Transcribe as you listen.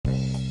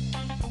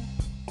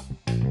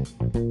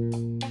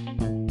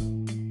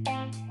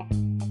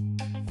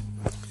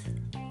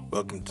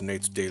Welcome to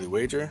Nate's Daily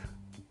Wager.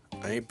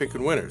 I ain't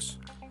picking winners,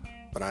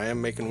 but I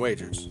am making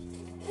wagers.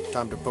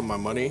 Time to put my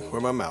money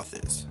where my mouth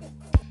is.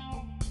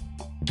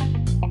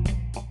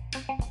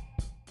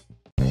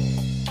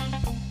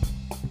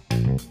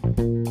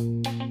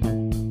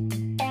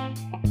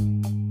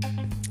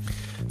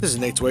 This is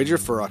Nate's Wager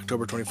for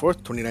October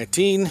 24th,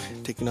 2019.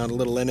 Taking on a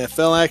little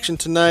NFL action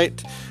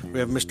tonight. We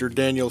have Mr.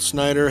 Daniel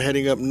Snyder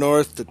heading up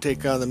north to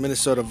take on the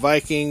Minnesota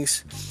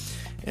Vikings.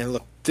 And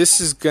look,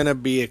 this is going to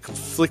be a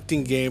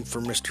conflicting game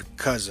for Mr.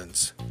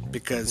 Cousins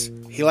because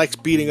he likes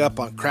beating up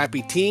on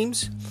crappy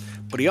teams,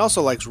 but he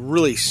also likes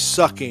really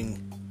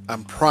sucking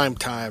on prime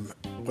time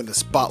when the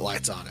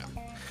spotlight's on him.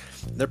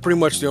 They're pretty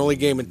much the only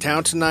game in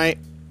town tonight,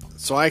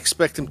 so I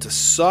expect him to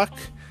suck,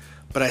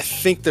 but I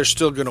think they're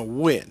still going to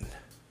win.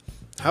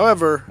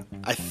 However,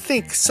 I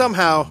think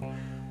somehow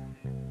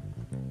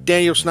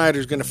Daniel Snyder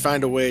is going to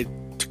find a way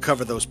to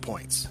cover those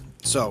points.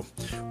 So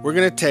we're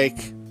going to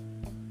take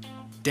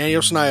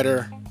Daniel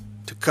Snyder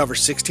to cover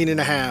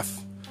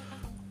 16.5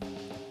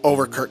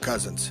 over Kirk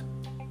Cousins.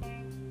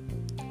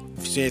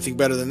 If you see anything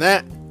better than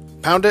that,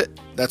 pound it.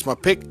 That's my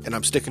pick, and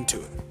I'm sticking to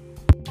it.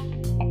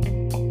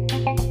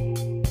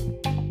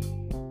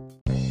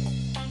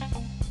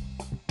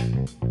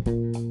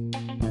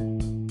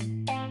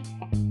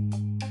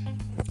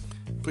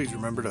 Please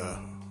remember to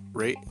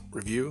rate,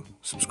 review,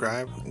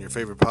 subscribe in your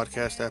favorite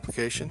podcast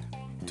application.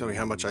 Tell me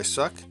how much I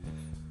suck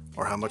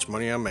or how much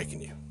money I'm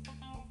making you.